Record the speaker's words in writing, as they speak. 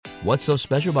What's so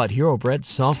special about Hero Bread's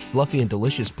soft, fluffy, and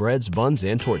delicious breads, buns,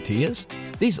 and tortillas?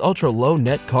 These ultra-low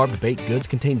net-carb baked goods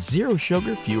contain zero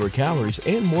sugar, fewer calories,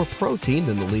 and more protein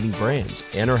than the leading brands,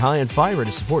 and are high in fiber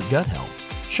to support gut health.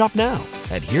 Shop now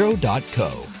at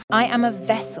hero.co. I am a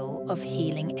vessel of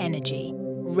healing energy,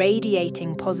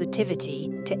 radiating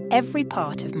positivity to every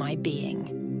part of my being.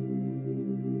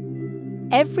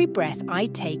 Every breath I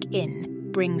take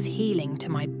in brings healing to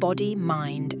my body,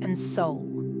 mind, and soul.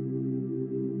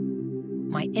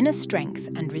 My inner strength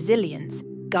and resilience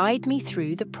guide me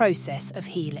through the process of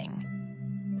healing.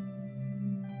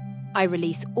 I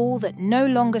release all that no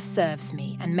longer serves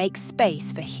me and make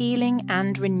space for healing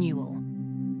and renewal.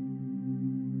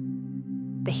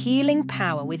 The healing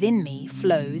power within me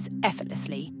flows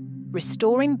effortlessly,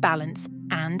 restoring balance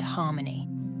and harmony.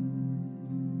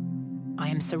 I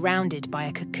am surrounded by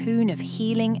a cocoon of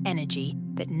healing energy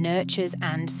that nurtures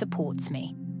and supports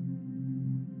me.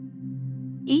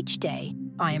 Each day,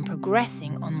 I am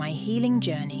progressing on my healing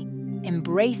journey,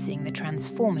 embracing the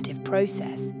transformative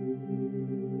process.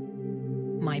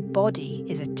 My body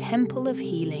is a temple of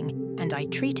healing, and I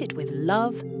treat it with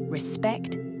love,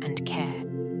 respect, and care.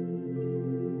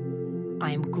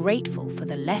 I am grateful for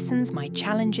the lessons my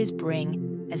challenges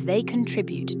bring as they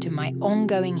contribute to my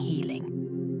ongoing healing.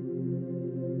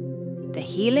 The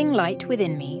healing light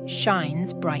within me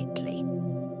shines brightly,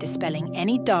 dispelling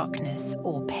any darkness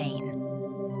or pain.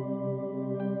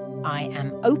 I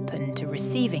am open to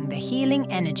receiving the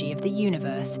healing energy of the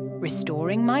universe,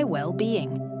 restoring my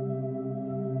well-being.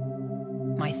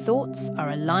 My thoughts are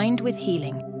aligned with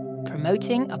healing,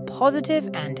 promoting a positive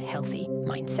and healthy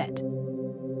mindset.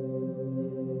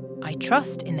 I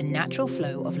trust in the natural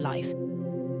flow of life,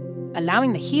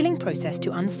 allowing the healing process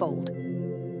to unfold.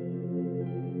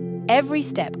 Every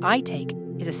step I take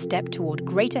is a step toward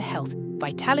greater health,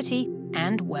 vitality,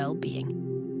 and well-being.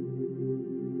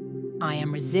 I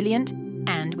am resilient,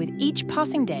 and with each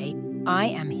passing day, I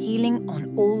am healing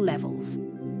on all levels.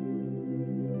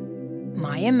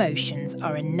 My emotions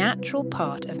are a natural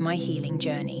part of my healing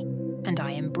journey, and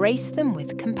I embrace them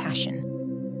with compassion.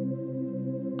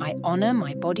 I honor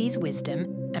my body's wisdom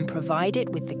and provide it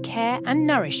with the care and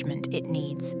nourishment it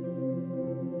needs.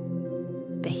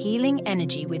 The healing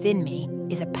energy within me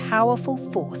is a powerful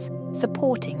force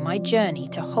supporting my journey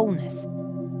to wholeness.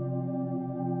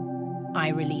 I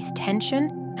release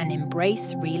tension and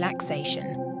embrace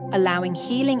relaxation, allowing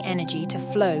healing energy to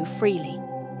flow freely.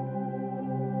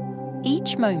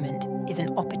 Each moment is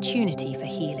an opportunity for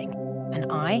healing,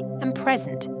 and I am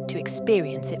present to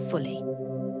experience it fully.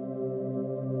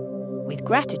 With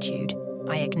gratitude,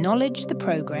 I acknowledge the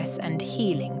progress and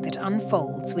healing that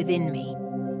unfolds within me.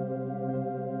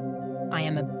 I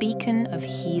am a beacon of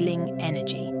healing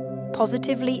energy,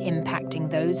 positively impacting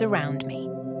those around me.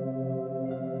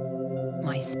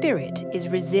 My spirit is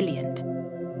resilient,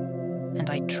 and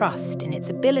I trust in its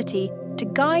ability to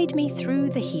guide me through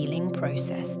the healing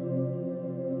process.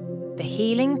 The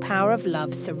healing power of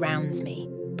love surrounds me,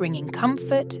 bringing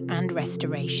comfort and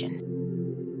restoration.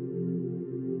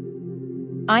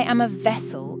 I am a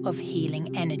vessel of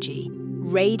healing energy,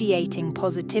 radiating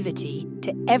positivity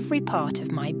to every part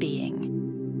of my being.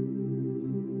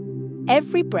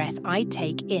 Every breath I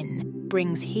take in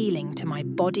brings healing to my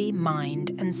body,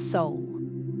 mind, and soul.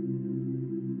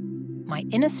 My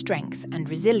inner strength and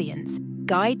resilience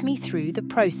guide me through the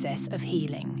process of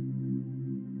healing.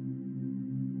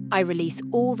 I release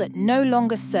all that no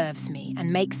longer serves me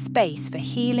and make space for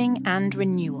healing and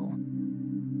renewal.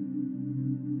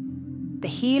 The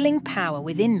healing power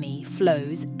within me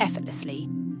flows effortlessly,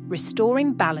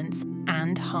 restoring balance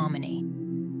and harmony.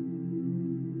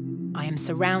 I am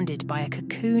surrounded by a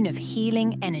cocoon of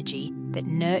healing energy that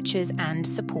nurtures and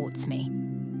supports me.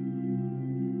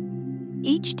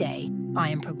 Each day, I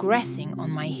am progressing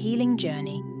on my healing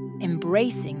journey,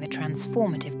 embracing the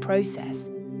transformative process.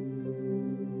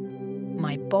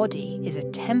 My body is a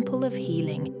temple of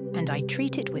healing, and I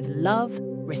treat it with love,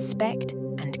 respect,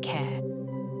 and care.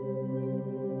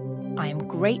 I am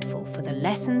grateful for the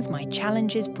lessons my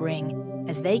challenges bring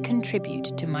as they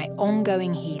contribute to my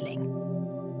ongoing healing.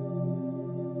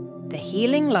 The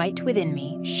healing light within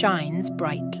me shines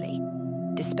brightly,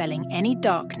 dispelling any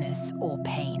darkness or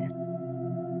pain.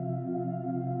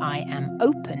 I am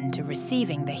open to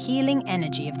receiving the healing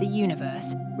energy of the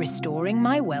universe, restoring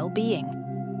my well-being.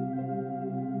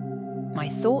 My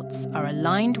thoughts are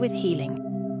aligned with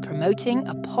healing, promoting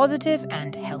a positive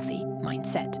and healthy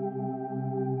mindset.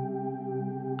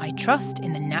 I trust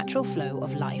in the natural flow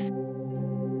of life,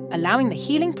 allowing the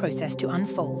healing process to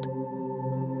unfold.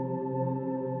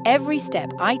 Every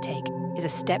step I take is a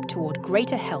step toward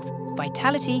greater health,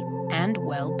 vitality, and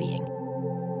well-being.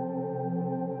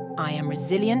 I am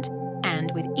resilient,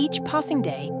 and with each passing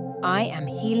day, I am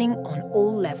healing on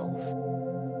all levels.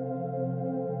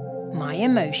 My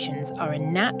emotions are a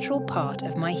natural part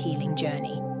of my healing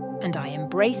journey, and I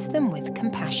embrace them with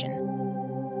compassion.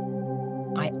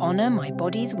 I honour my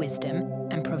body's wisdom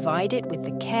and provide it with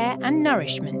the care and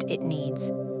nourishment it needs.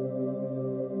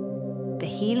 The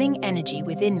healing energy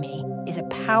within me is a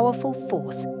powerful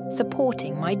force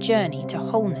supporting my journey to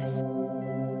wholeness.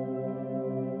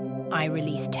 I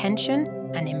release tension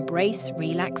and embrace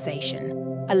relaxation,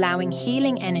 allowing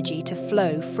healing energy to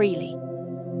flow freely.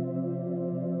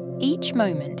 Each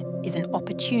moment is an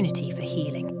opportunity for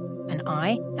healing, and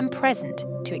I am present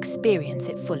to experience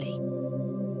it fully.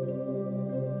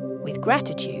 With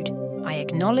gratitude, I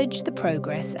acknowledge the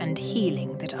progress and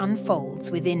healing that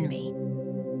unfolds within me.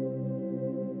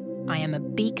 I am a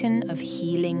beacon of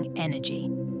healing energy,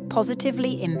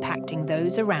 positively impacting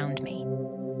those around me.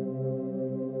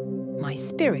 My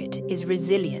spirit is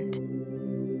resilient,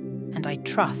 and I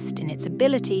trust in its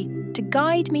ability to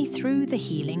guide me through the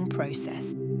healing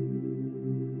process.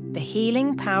 The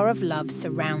healing power of love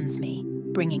surrounds me,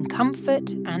 bringing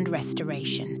comfort and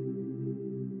restoration.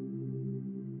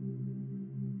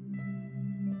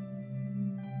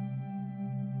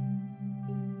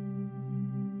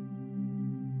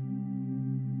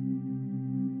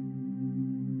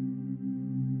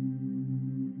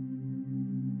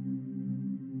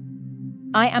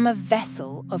 I am a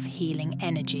vessel of healing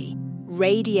energy,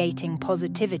 radiating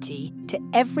positivity to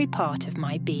every part of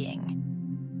my being.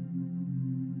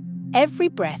 Every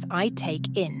breath I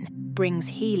take in brings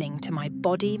healing to my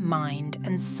body, mind,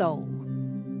 and soul.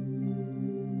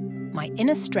 My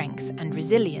inner strength and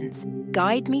resilience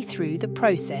guide me through the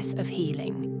process of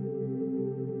healing.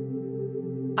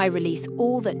 I release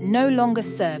all that no longer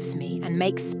serves me and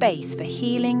make space for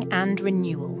healing and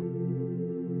renewal.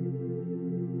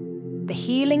 The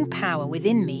healing power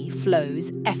within me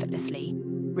flows effortlessly,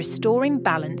 restoring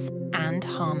balance and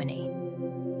harmony.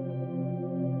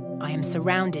 I am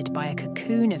surrounded by a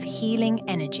cocoon of healing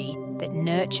energy that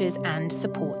nurtures and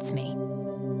supports me.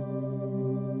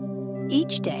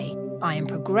 Each day, I am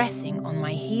progressing on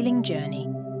my healing journey,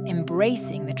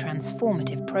 embracing the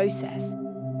transformative process.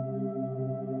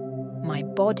 My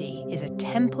body is a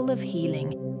temple of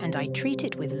healing, and I treat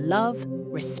it with love,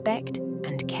 respect,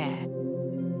 and care.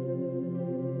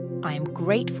 I am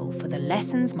grateful for the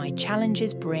lessons my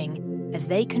challenges bring as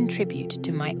they contribute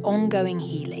to my ongoing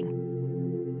healing.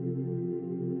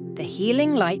 The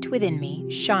healing light within me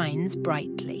shines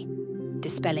brightly,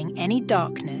 dispelling any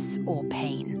darkness or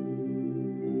pain.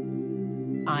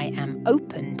 I am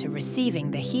open to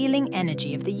receiving the healing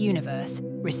energy of the universe,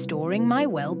 restoring my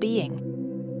well-being.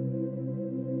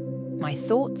 My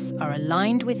thoughts are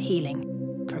aligned with healing,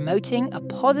 promoting a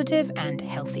positive and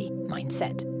healthy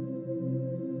mindset.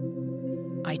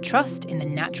 I trust in the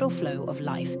natural flow of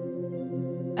life,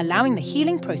 allowing the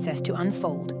healing process to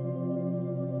unfold.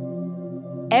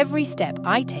 Every step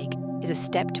I take is a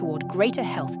step toward greater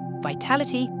health,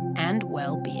 vitality, and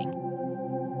well-being.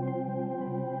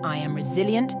 I am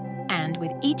resilient, and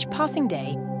with each passing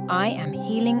day, I am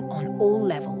healing on all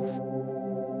levels.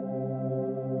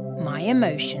 My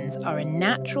emotions are a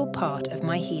natural part of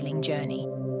my healing journey,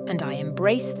 and I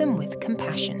embrace them with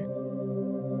compassion.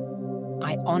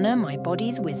 I honour my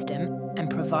body's wisdom and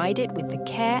provide it with the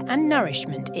care and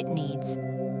nourishment it needs.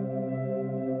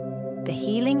 The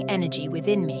healing energy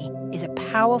within me is a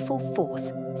powerful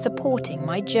force supporting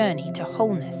my journey to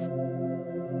wholeness.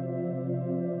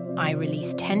 I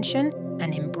release tension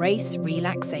and embrace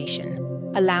relaxation,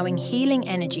 allowing healing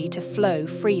energy to flow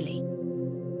freely.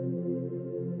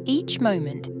 Each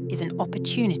moment is an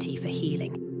opportunity for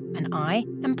healing, and I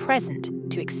am present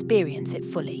to experience it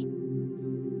fully.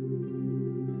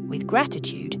 With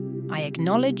gratitude, I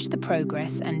acknowledge the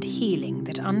progress and healing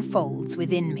that unfolds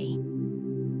within me.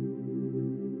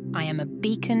 I am a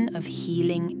beacon of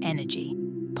healing energy,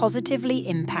 positively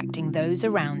impacting those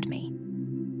around me.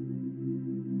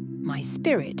 My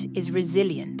spirit is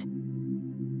resilient,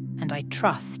 and I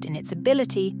trust in its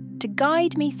ability to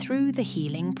guide me through the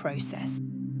healing process.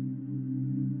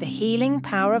 The healing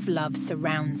power of love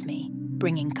surrounds me,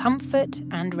 bringing comfort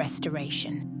and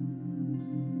restoration.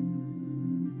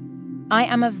 I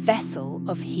am a vessel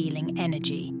of healing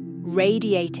energy,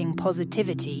 radiating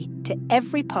positivity to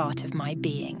every part of my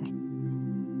being.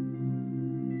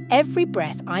 Every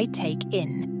breath I take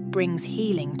in brings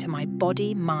healing to my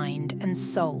body, mind, and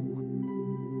soul.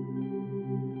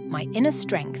 My inner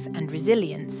strength and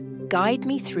resilience guide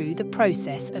me through the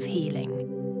process of healing.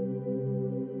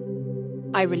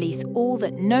 I release all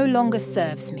that no longer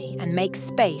serves me and make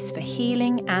space for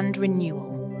healing and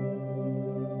renewal.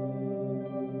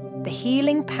 The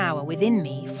healing power within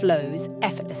me flows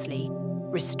effortlessly,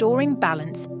 restoring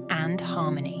balance and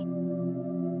harmony.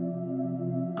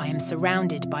 I am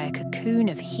surrounded by a cocoon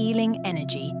of healing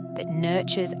energy that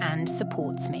nurtures and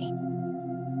supports me.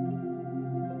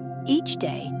 Each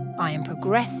day, I am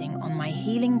progressing on my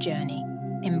healing journey,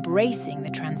 embracing the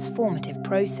transformative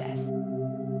process.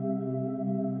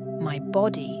 My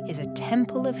body is a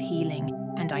temple of healing,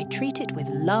 and I treat it with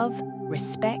love,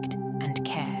 respect, and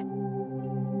care.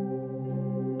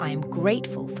 I am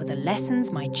grateful for the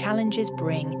lessons my challenges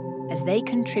bring as they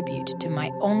contribute to my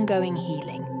ongoing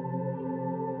healing.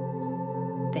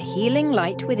 The healing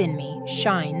light within me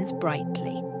shines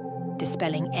brightly,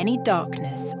 dispelling any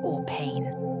darkness or pain.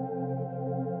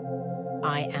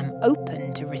 I am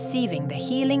open to receiving the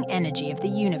healing energy of the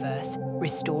universe,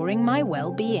 restoring my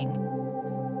well-being.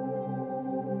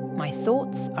 My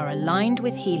thoughts are aligned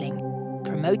with healing,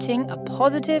 promoting a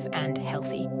positive and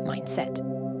healthy mindset.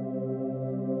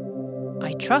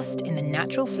 I trust in the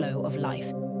natural flow of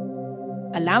life,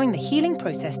 allowing the healing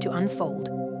process to unfold.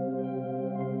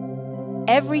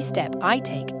 Every step I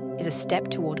take is a step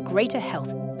toward greater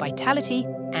health, vitality,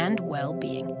 and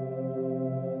well-being.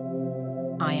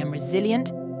 I am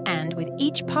resilient, and with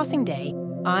each passing day,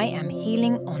 I am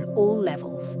healing on all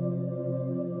levels.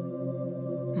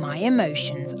 My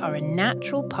emotions are a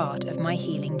natural part of my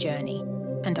healing journey,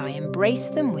 and I embrace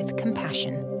them with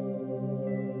compassion.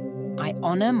 I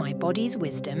honor my body's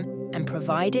wisdom and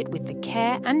provide it with the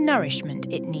care and nourishment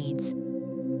it needs.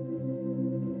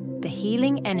 The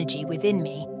healing energy within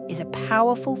me is a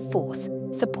powerful force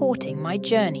supporting my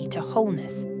journey to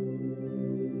wholeness.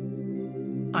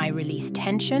 I release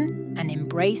tension and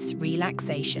embrace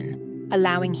relaxation,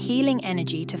 allowing healing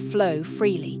energy to flow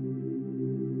freely.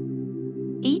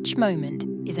 Each moment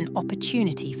is an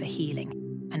opportunity for healing,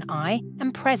 and I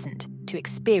am present to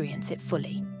experience it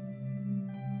fully.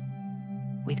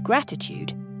 With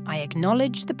gratitude, I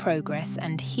acknowledge the progress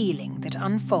and healing that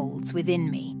unfolds within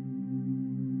me.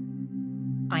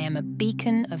 I am a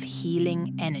beacon of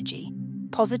healing energy,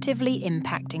 positively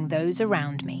impacting those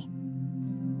around me.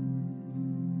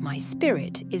 My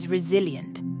spirit is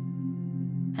resilient,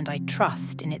 and I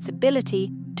trust in its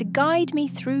ability to guide me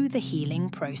through the healing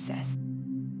process.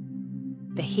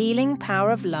 The healing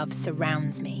power of love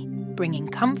surrounds me, bringing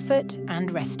comfort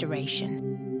and restoration.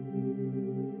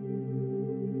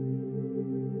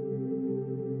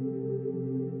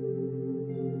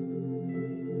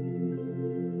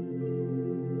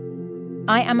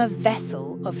 I am a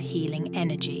vessel of healing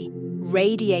energy,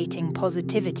 radiating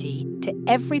positivity to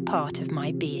every part of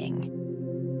my being.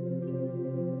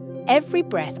 Every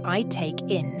breath I take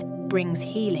in brings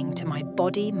healing to my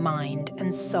body, mind,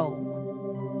 and soul.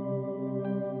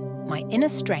 My inner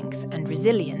strength and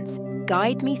resilience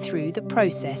guide me through the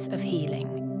process of healing.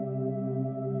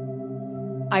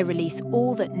 I release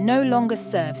all that no longer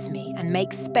serves me and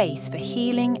make space for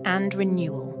healing and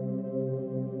renewal.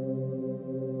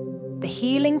 The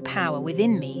healing power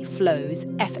within me flows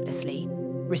effortlessly,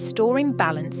 restoring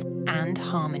balance and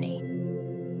harmony.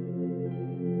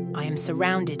 I am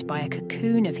surrounded by a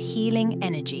cocoon of healing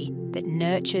energy that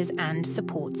nurtures and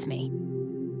supports me.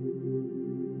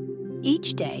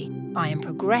 Each day, I am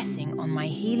progressing on my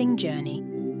healing journey,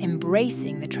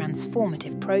 embracing the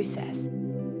transformative process.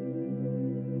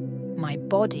 My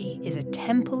body is a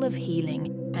temple of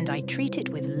healing, and I treat it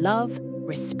with love,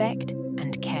 respect,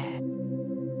 and care.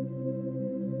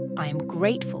 I am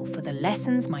grateful for the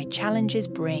lessons my challenges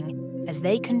bring as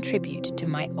they contribute to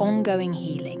my ongoing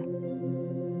healing.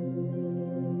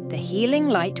 The healing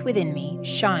light within me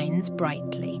shines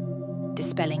brightly,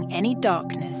 dispelling any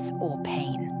darkness or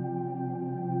pain.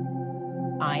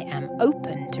 I am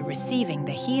open to receiving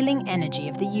the healing energy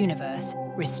of the universe,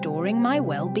 restoring my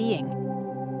well-being.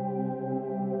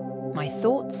 My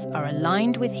thoughts are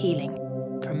aligned with healing,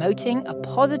 promoting a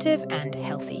positive and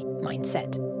healthy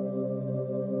mindset.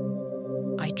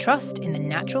 I trust in the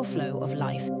natural flow of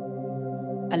life,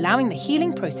 allowing the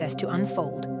healing process to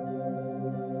unfold.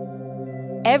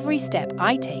 Every step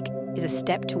I take is a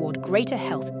step toward greater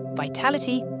health,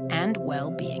 vitality, and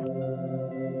well-being.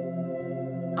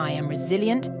 I am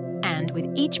resilient, and with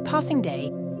each passing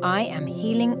day, I am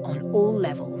healing on all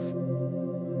levels.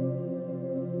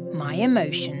 My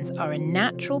emotions are a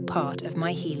natural part of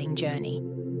my healing journey,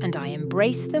 and I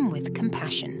embrace them with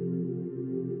compassion.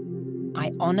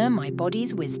 I honor my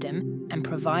body's wisdom and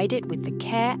provide it with the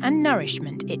care and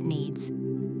nourishment it needs.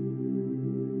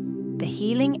 The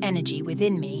healing energy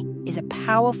within me is a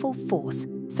powerful force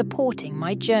supporting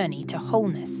my journey to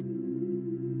wholeness.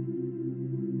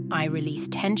 I release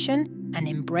tension and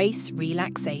embrace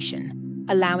relaxation,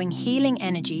 allowing healing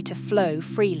energy to flow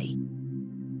freely.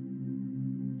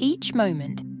 Each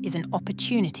moment is an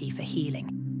opportunity for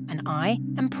healing, and I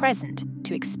am present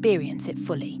to experience it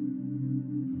fully.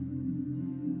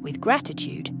 With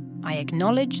gratitude, I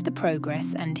acknowledge the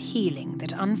progress and healing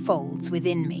that unfolds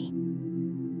within me.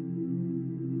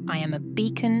 I am a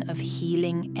beacon of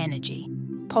healing energy,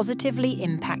 positively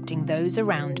impacting those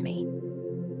around me.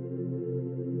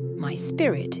 My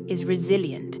spirit is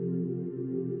resilient,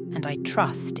 and I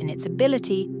trust in its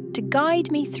ability to guide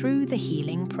me through the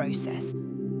healing process.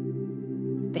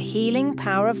 The healing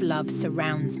power of love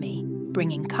surrounds me,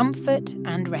 bringing comfort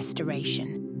and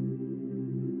restoration.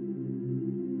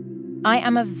 I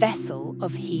am a vessel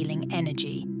of healing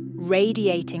energy,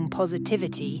 radiating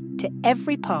positivity to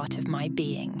every part of my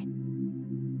being.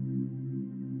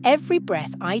 Every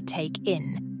breath I take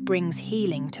in brings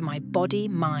healing to my body,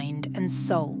 mind, and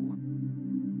soul.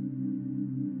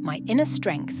 My inner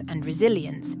strength and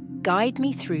resilience guide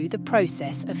me through the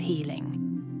process of healing.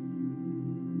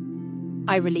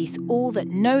 I release all that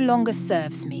no longer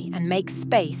serves me and make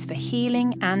space for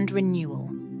healing and renewal.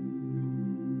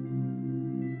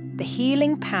 The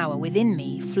healing power within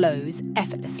me flows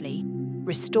effortlessly,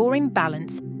 restoring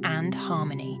balance and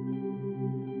harmony.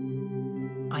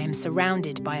 I am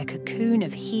surrounded by a cocoon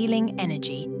of healing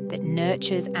energy that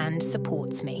nurtures and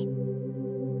supports me.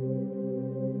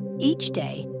 Each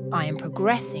day, I am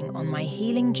progressing on my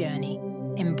healing journey,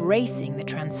 embracing the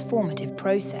transformative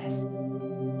process.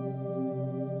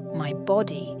 My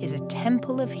body is a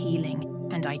temple of healing,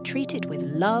 and I treat it with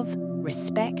love,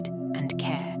 respect, and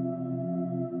care.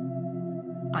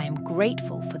 I am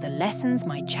grateful for the lessons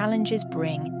my challenges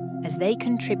bring as they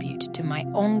contribute to my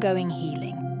ongoing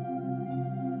healing.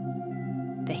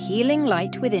 The healing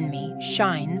light within me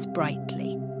shines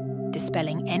brightly,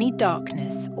 dispelling any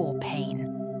darkness or pain.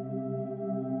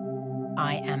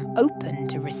 I am open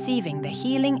to receiving the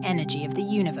healing energy of the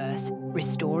universe,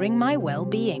 restoring my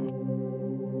well-being.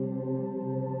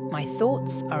 My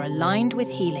thoughts are aligned with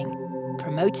healing,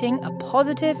 promoting a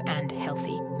positive and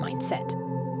healthy mindset.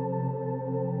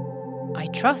 I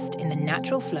trust in the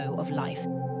natural flow of life,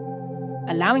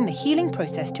 allowing the healing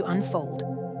process to unfold.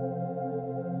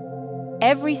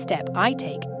 Every step I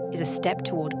take is a step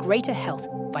toward greater health,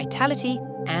 vitality,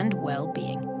 and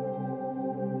well-being.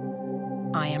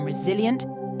 I am resilient,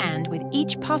 and with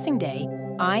each passing day,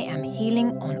 I am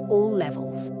healing on all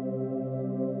levels.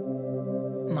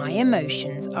 My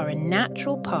emotions are a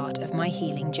natural part of my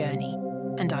healing journey,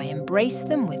 and I embrace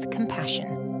them with compassion.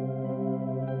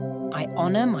 I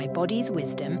honor my body's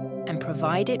wisdom and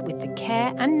provide it with the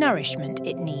care and nourishment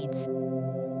it needs.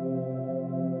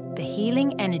 The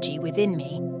healing energy within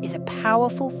me is a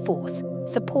powerful force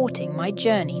supporting my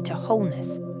journey to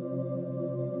wholeness.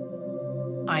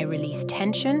 I release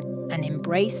tension and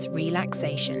embrace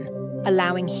relaxation,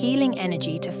 allowing healing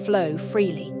energy to flow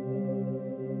freely.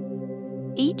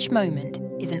 Each moment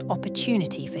is an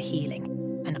opportunity for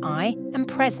healing, and I am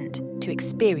present to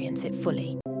experience it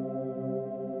fully.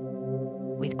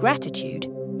 With gratitude,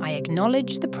 I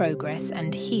acknowledge the progress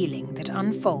and healing that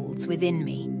unfolds within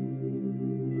me.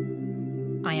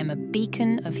 I am a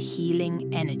beacon of healing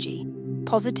energy,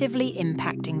 positively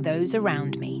impacting those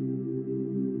around me.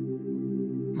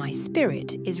 My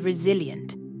spirit is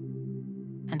resilient,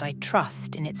 and I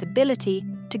trust in its ability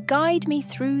to guide me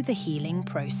through the healing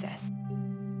process.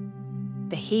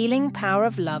 The healing power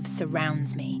of love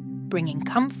surrounds me, bringing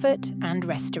comfort and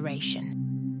restoration.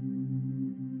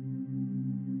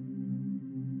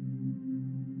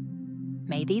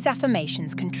 May these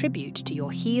affirmations contribute to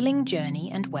your healing journey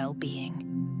and well-being.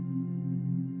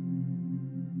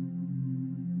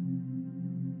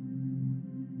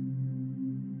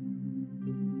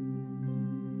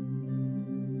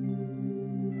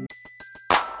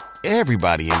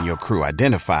 Everybody in your crew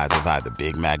identifies as either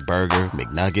Big Mac Burger,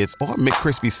 McNuggets, or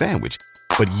McCrispy Sandwich.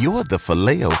 But you're the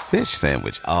Filet-O-Fish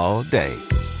Sandwich all day.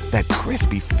 That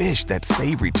crispy fish, that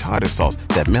savory tartar sauce,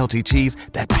 that melty cheese,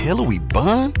 that pillowy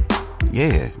bun.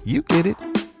 Yeah, you get it.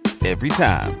 Every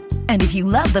time. And if you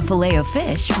love the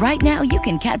Filet-O-Fish, right now you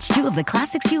can catch two of the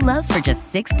classics you love for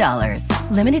just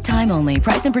 $6. Limited time only.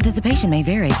 Price and participation may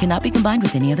vary. Cannot be combined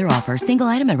with any other offer. Single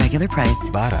item at regular price.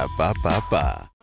 Ba-da-ba-ba-ba.